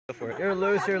You're a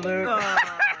loser, Luke.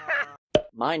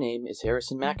 My name is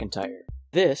Harrison McIntyre.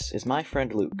 This is my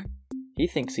friend Luke. He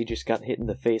thinks he just got hit in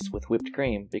the face with whipped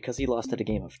cream because he lost at a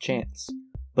game of chance.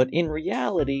 But in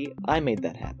reality, I made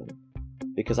that happen.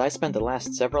 Because I spent the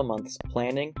last several months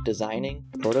planning, designing,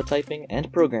 prototyping,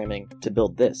 and programming to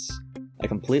build this, a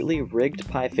completely rigged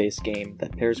pie face game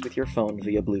that pairs with your phone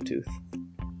via Bluetooth.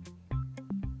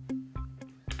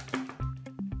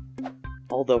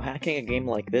 Although hacking a game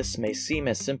like this may seem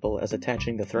as simple as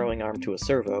attaching the throwing arm to a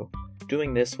servo,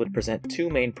 doing this would present two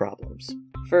main problems.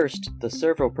 First, the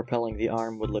servo propelling the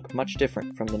arm would look much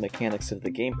different from the mechanics of the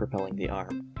game propelling the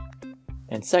arm.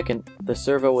 And second, the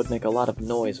servo would make a lot of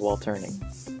noise while turning.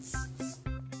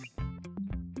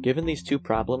 Given these two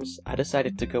problems, I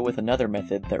decided to go with another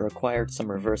method that required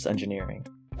some reverse engineering.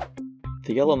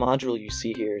 The yellow module you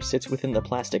see here sits within the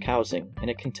plastic housing, and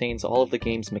it contains all of the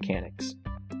game's mechanics.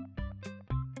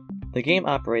 The game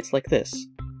operates like this.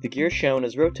 The gear shown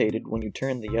is rotated when you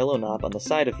turn the yellow knob on the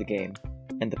side of the game,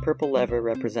 and the purple lever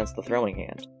represents the throwing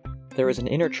hand. There is an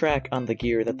inner track on the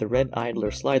gear that the red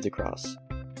idler slides across.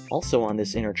 Also on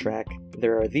this inner track,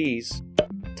 there are these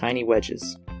tiny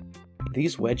wedges.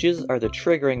 These wedges are the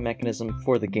triggering mechanism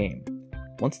for the game.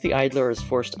 Once the idler is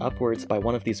forced upwards by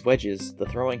one of these wedges, the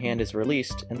throwing hand is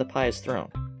released and the pie is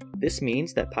thrown. This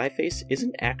means that pie face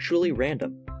isn't actually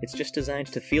random, it's just designed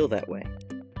to feel that way.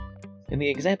 In the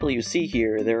example you see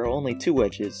here, there are only 2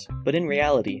 wedges, but in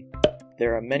reality,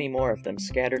 there are many more of them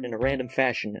scattered in a random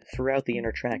fashion throughout the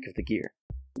inner track of the gear.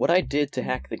 What I did to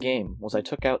hack the game was I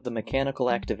took out the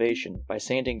mechanical activation by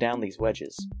sanding down these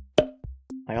wedges.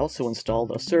 I also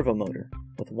installed a servo motor,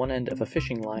 with one end of a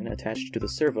fishing line attached to the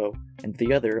servo and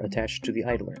the other attached to the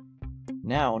idler.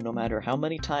 Now, no matter how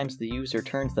many times the user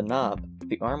turns the knob,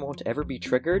 the arm won't ever be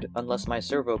triggered unless my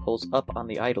servo pulls up on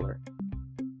the idler.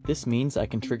 This means I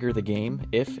can trigger the game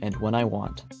if and when I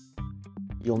want.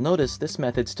 You'll notice this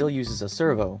method still uses a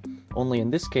servo, only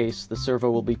in this case the servo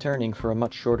will be turning for a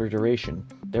much shorter duration,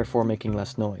 therefore making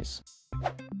less noise.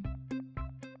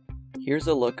 Here's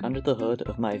a look under the hood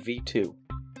of my V2.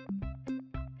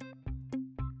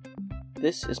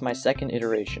 This is my second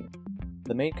iteration,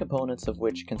 the main components of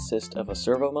which consist of a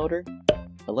servo motor,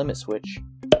 a limit switch,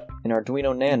 an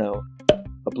Arduino Nano,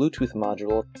 a Bluetooth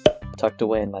module tucked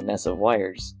away in my mess of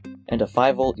wires, and a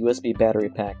 5V USB battery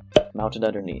pack mounted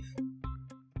underneath.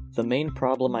 The main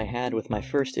problem I had with my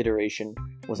first iteration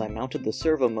was I mounted the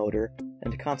servo motor,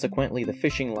 and consequently the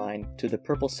fishing line, to the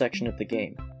purple section of the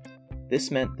game.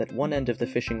 This meant that one end of the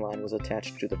fishing line was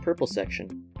attached to the purple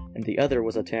section, and the other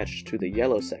was attached to the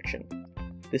yellow section.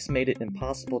 This made it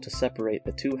impossible to separate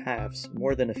the two halves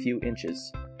more than a few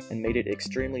inches, and made it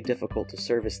extremely difficult to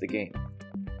service the game.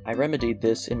 I remedied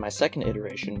this in my second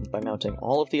iteration by mounting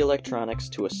all of the electronics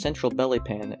to a central belly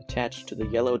pan attached to the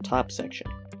yellow top section,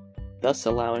 thus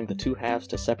allowing the two halves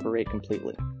to separate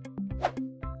completely.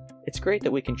 It's great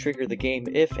that we can trigger the game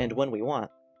if and when we want,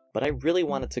 but I really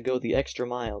wanted to go the extra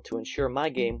mile to ensure my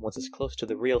game was as close to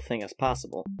the real thing as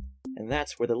possible, and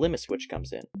that's where the limit switch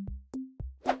comes in.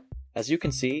 As you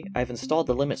can see, I've installed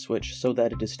the limit switch so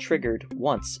that it is triggered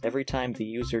once every time the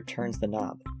user turns the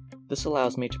knob. This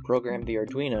allows me to program the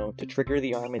Arduino to trigger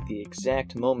the arm at the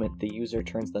exact moment the user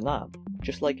turns the knob,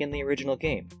 just like in the original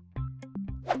game.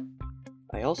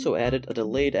 I also added a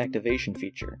delayed activation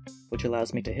feature, which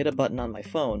allows me to hit a button on my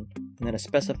phone, and then a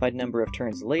specified number of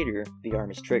turns later, the arm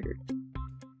is triggered.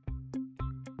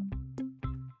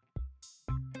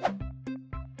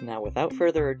 Now, without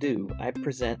further ado, I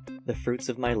present the fruits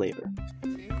of my labor.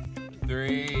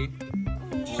 3,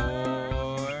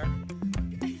 4...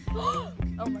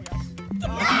 Oh my gosh.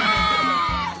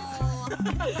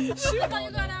 Shoot! I thought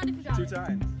you got out if you got 2 it.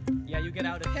 times. Yeah, you get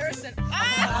out of Harrison.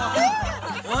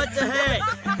 What the heck?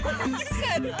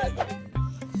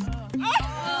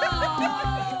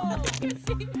 Oh.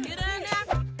 Get in there.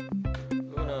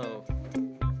 Uno,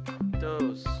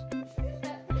 dos,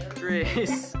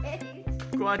 tres,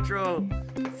 cuatro,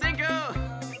 cinco!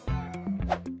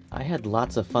 I had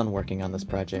lots of fun working on this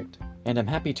project, and I'm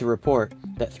happy to report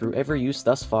that through every use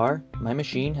thus far, my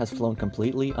machine has flown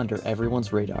completely under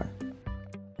everyone's radar.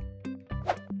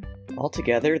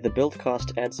 Altogether, the build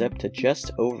cost adds up to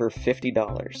just over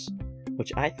 $50,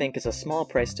 which I think is a small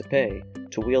price to pay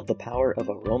to wield the power of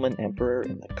a Roman emperor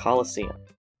in the Colosseum.